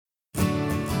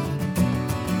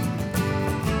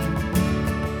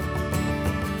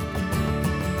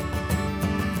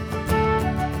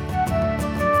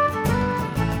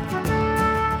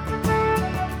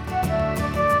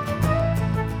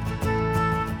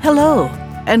Hello,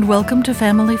 and welcome to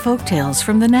Family Folktales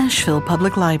from the Nashville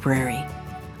Public Library.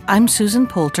 I'm Susan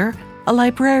Poulter, a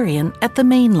librarian at the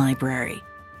Main Library.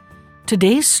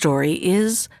 Today's story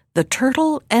is The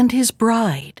Turtle and His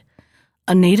Bride,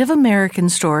 a Native American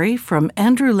story from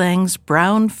Andrew Lang's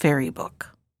Brown Fairy Book.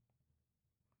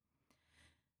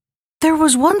 There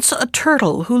was once a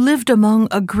turtle who lived among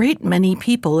a great many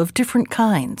people of different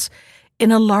kinds,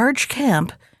 in a large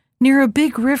camp near a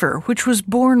big river which was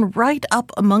borne right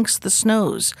up amongst the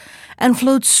snows and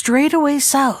flowed straight away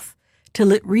south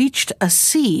till it reached a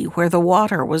sea where the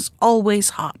water was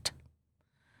always hot.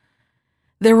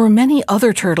 There were many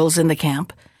other turtles in the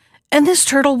camp, and this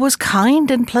turtle was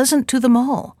kind and pleasant to them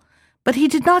all, but he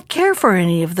did not care for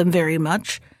any of them very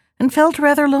much and felt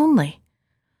rather lonely.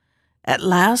 At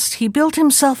last he built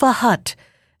himself a hut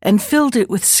and filled it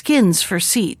with skins for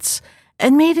seats,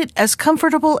 and made it as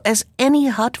comfortable as any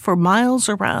hut for miles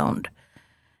around.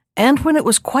 And when it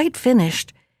was quite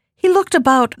finished, he looked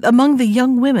about among the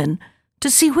young women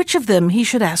to see which of them he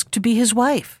should ask to be his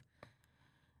wife.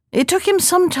 It took him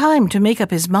some time to make up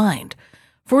his mind,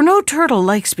 for no turtle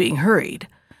likes being hurried.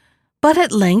 But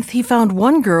at length he found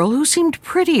one girl who seemed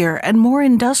prettier and more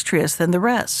industrious than the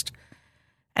rest.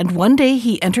 And one day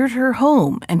he entered her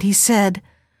home, and he said,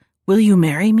 "Will you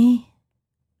marry me?"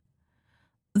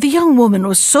 The young woman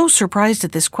was so surprised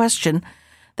at this question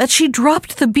that she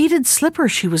dropped the beaded slipper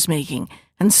she was making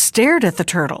and stared at the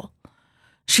turtle.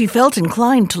 She felt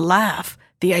inclined to laugh,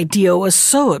 the idea was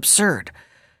so absurd.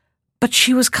 But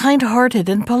she was kind-hearted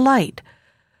and polite,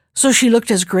 so she looked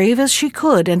as grave as she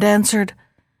could and answered,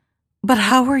 "But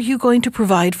how are you going to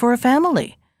provide for a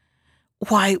family?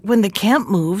 Why, when the camp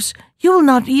moves, you will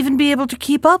not even be able to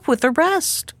keep up with the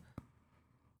rest."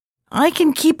 "I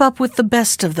can keep up with the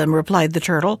best of them," replied the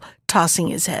turtle, tossing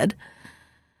his head.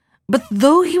 But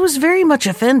though he was very much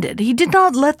offended, he did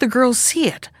not let the girl see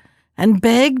it, and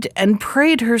begged and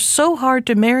prayed her so hard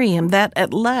to marry him that,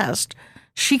 at last,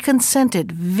 she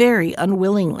consented very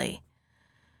unwillingly.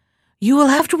 "You will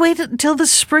have to wait until the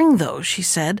spring, though," she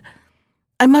said.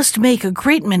 "I must make a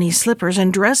great many slippers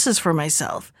and dresses for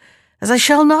myself, as I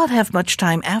shall not have much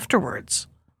time afterwards."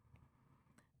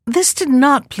 This did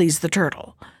not please the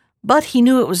turtle, but he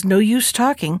knew it was no use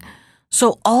talking,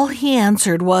 so all he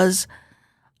answered was,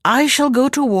 "I shall go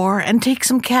to war and take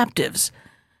some captives,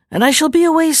 and I shall be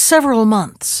away several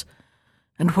months,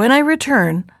 and when I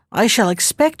return, I shall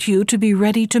expect you to be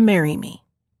ready to marry me."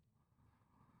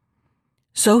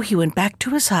 So he went back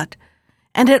to his hut,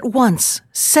 and at once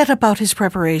set about his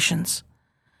preparations.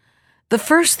 The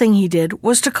first thing he did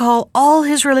was to call all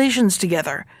his relations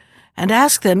together, and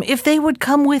ask them if they would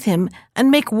come with him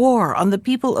and make war on the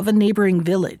people of a neighboring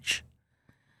village.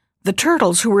 The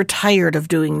turtles, who were tired of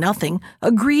doing nothing,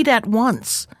 agreed at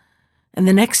once, and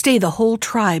the next day the whole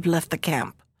tribe left the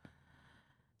camp.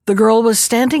 The girl was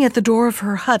standing at the door of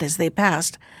her hut as they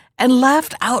passed, and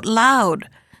laughed out loud.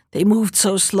 They moved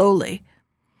so slowly.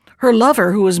 Her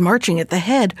lover, who was marching at the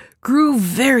head, grew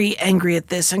very angry at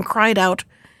this and cried out,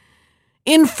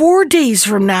 "In 4 days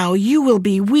from now you will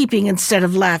be weeping instead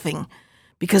of laughing,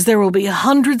 because there will be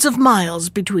hundreds of miles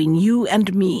between you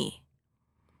and me."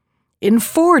 "In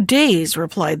 4 days,"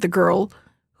 replied the girl,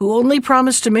 who only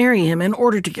promised to marry him in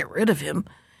order to get rid of him.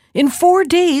 "In 4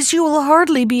 days you will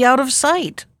hardly be out of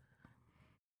sight."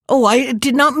 "Oh, I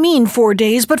did not mean 4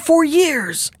 days, but 4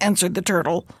 years," answered the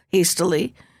turtle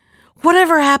hastily.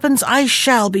 "Whatever happens, I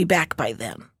shall be back by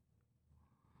then."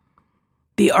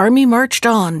 The army marched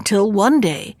on till one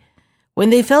day, when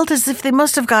they felt as if they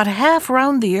must have got half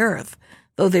round the earth,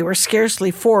 though they were scarcely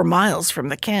 4 miles from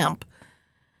the camp,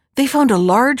 they found a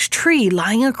large tree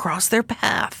lying across their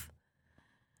path.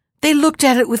 They looked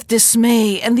at it with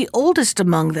dismay, and the oldest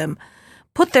among them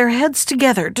put their heads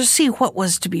together to see what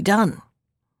was to be done.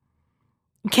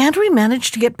 "Can't we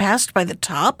manage to get past by the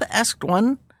top?" asked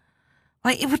one.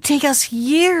 "Why, it would take us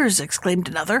years," exclaimed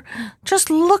another.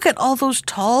 "Just look at all those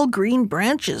tall green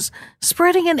branches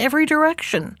spreading in every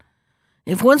direction.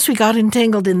 If once we got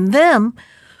entangled in them,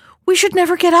 we should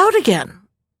never get out again."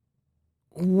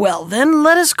 "Well, then,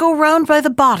 let us go round by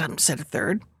the bottom," said a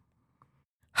third.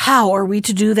 "How are we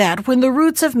to do that when the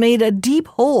roots have made a deep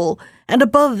hole, and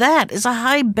above that is a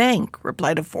high bank?"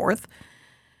 replied a fourth.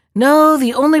 "No,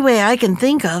 the only way I can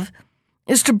think of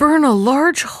is to burn a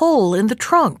large hole in the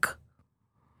trunk."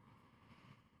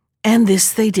 And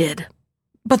this they did,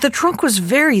 but the trunk was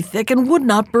very thick and would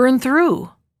not burn through.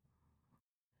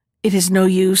 "It is no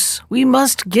use, we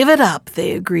must give it up,"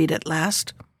 they agreed at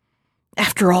last.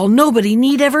 "After all, nobody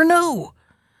need ever know.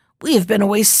 We have been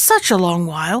away such a long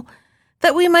while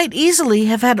that we might easily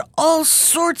have had all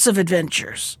sorts of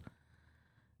adventures."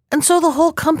 And so the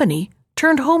whole company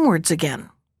turned homewards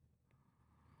again.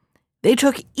 They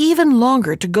took even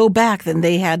longer to go back than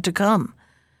they had to come,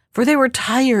 for they were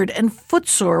tired and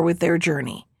footsore with their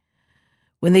journey.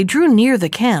 When they drew near the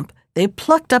camp, they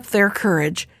plucked up their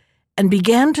courage and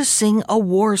began to sing a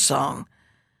war song.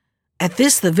 At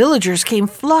this, the villagers came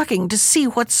flocking to see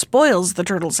what spoils the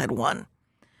turtles had won.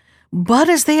 But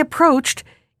as they approached,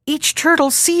 each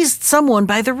turtle seized someone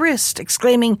by the wrist,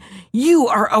 exclaiming, "You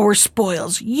are our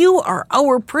spoils! You are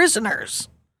our prisoners!"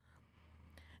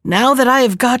 "Now that I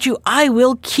have got you, I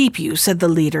will keep you," said the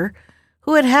leader,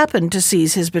 who had happened to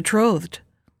seize his betrothed.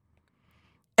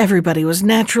 Everybody was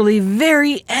naturally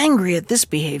very angry at this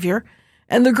behavior,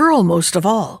 and the girl most of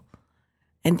all.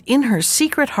 And in her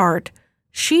secret heart,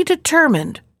 she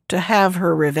determined to have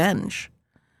her revenge.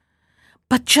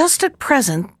 But just at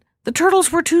present, the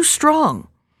turtles were too strong.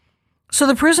 So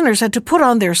the prisoners had to put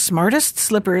on their smartest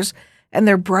slippers and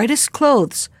their brightest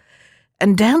clothes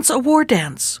and dance a war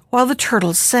dance while the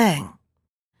turtles sang.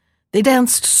 They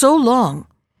danced so long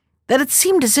that it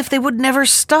seemed as if they would never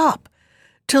stop,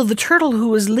 till the turtle who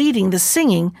was leading the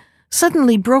singing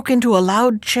suddenly broke into a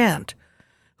loud chant,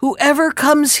 "Whoever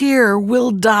comes here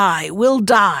will die, will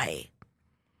die."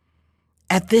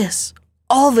 At this,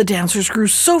 all the dancers grew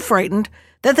so frightened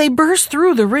that they burst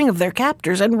through the ring of their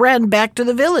captors and ran back to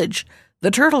the village,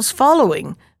 the turtles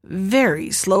following very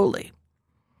slowly.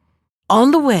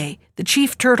 On the way, the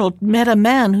chief turtle met a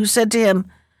man who said to him,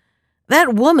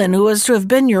 "That woman who was to have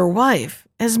been your wife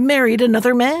has married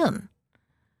another man."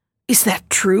 "Is that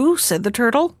true?" said the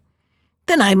turtle.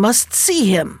 "Then I must see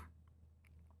him."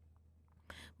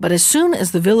 But as soon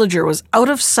as the villager was out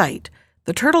of sight,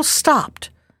 the turtle stopped,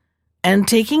 and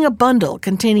taking a bundle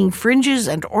containing fringes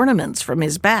and ornaments from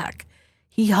his back,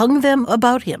 he hung them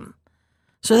about him,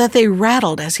 so that they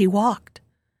rattled as he walked.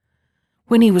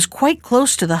 When he was quite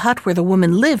close to the hut where the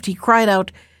woman lived, he cried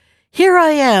out, "Here I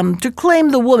am to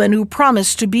claim the woman who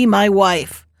promised to be my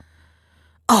wife."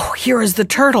 "Oh, here is the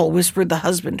turtle," whispered the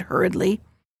husband hurriedly.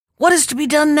 "What is to be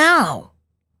done now?"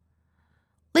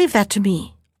 "Leave that to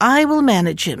me. I will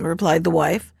manage him," replied the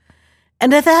wife.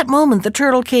 And at that moment the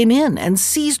turtle came in and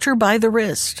seized her by the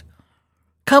wrist.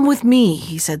 "Come with me,"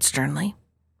 he said sternly.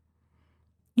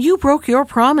 "You broke your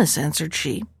promise," answered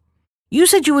she. "You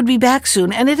said you would be back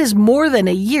soon, and it is more than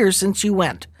a year since you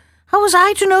went. How was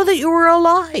I to know that you were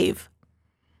alive?"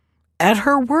 At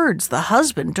her words, the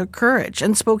husband took courage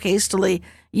and spoke hastily,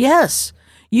 "Yes,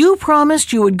 you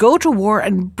promised you would go to war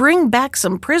and bring back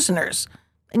some prisoners,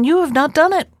 and you have not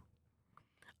done it."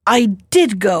 "I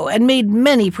did go and made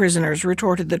many prisoners,"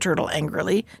 retorted the turtle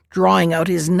angrily, drawing out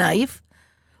his knife.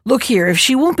 "Look here, if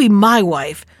she won't be my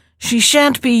wife, she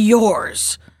shan't be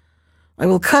yours. I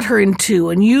will cut her in two,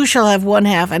 and you shall have one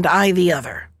half and I the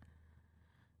other."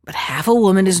 "But half a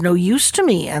woman is no use to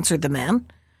me," answered the man.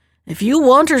 "If you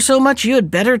want her so much, you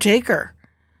had better take her."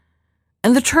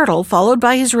 And the turtle, followed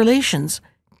by his relations,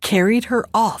 carried her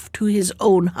off to his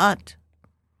own hut.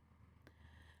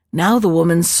 Now the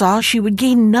woman saw she would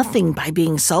gain nothing by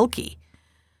being sulky,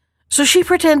 so she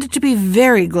pretended to be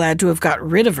very glad to have got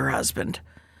rid of her husband.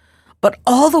 But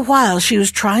all the while she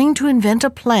was trying to invent a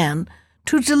plan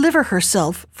to deliver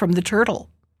herself from the turtle.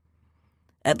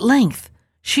 At length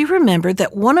she remembered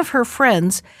that one of her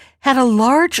friends had a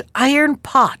large iron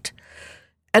pot,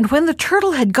 and when the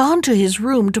turtle had gone to his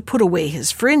room to put away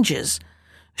his fringes,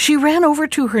 she ran over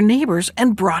to her neighbor's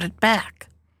and brought it back.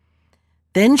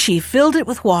 Then she filled it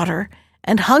with water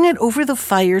and hung it over the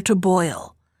fire to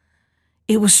boil.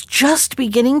 It was just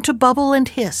beginning to bubble and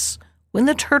hiss when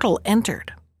the turtle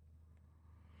entered.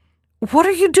 "What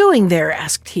are you doing there?"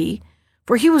 asked he,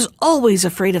 for he was always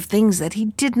afraid of things that he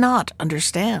did not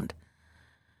understand.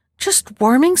 "Just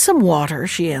warming some water,"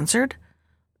 she answered.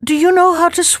 "Do you know how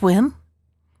to swim?"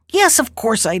 "Yes, of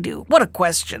course I do. What a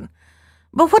question!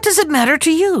 But what does it matter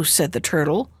to you?" said the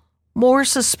turtle, more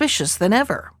suspicious than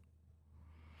ever.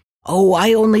 "Oh,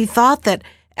 I only thought that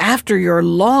after your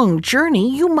long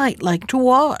journey you might like to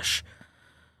wash.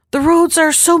 The roads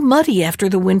are so muddy after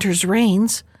the winter's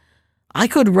rains. I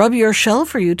could rub your shell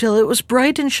for you till it was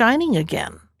bright and shining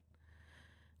again."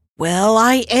 "Well,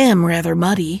 I am rather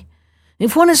muddy.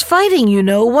 If one is fighting, you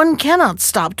know, one cannot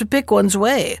stop to pick one's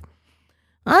way.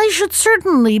 I should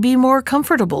certainly be more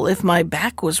comfortable if my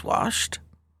back was washed."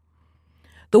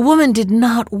 The woman did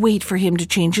not wait for him to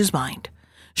change his mind.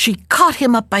 She caught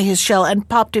him up by his shell and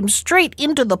popped him straight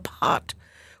into the pot,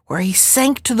 where he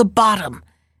sank to the bottom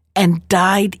and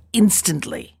died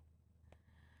instantly.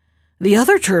 The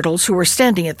other turtles who were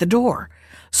standing at the door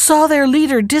saw their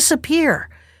leader disappear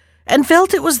and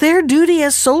felt it was their duty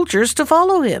as soldiers to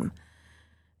follow him,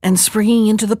 and springing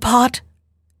into the pot,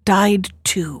 died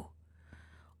too.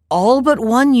 all but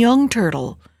one young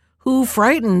turtle, who,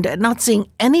 frightened at not seeing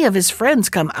any of his friends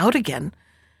come out again,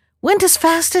 went as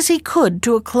fast as he could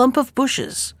to a clump of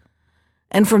bushes,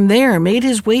 and from there made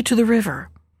his way to the river.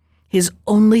 His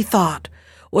only thought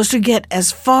was to get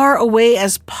as far away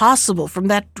as possible from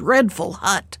that dreadful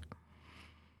hut.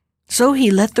 So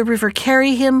he let the river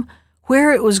carry him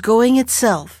where it was going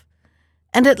itself,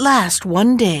 and at last,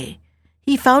 one day,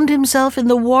 he found himself in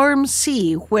the warm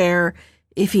sea where,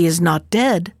 if he is not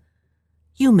dead,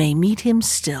 you may meet him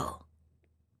still.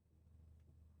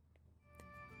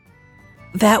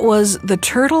 That was The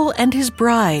Turtle and His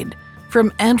Bride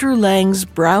from Andrew Lang's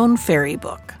Brown Fairy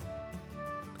Book.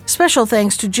 Special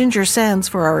thanks to Ginger Sands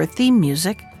for our theme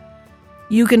music.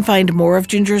 You can find more of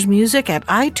Ginger's music at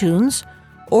iTunes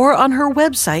or on her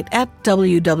website at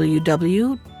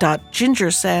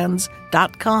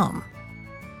www.gingersands.com.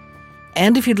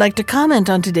 And if you'd like to comment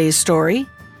on today's story,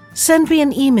 send me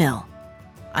an email.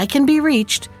 I can be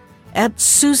reached at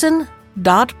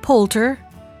susan.poulter,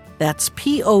 that's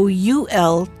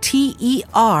POULTER,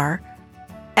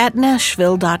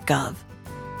 @nashville.gov.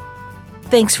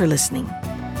 Thanks for listening.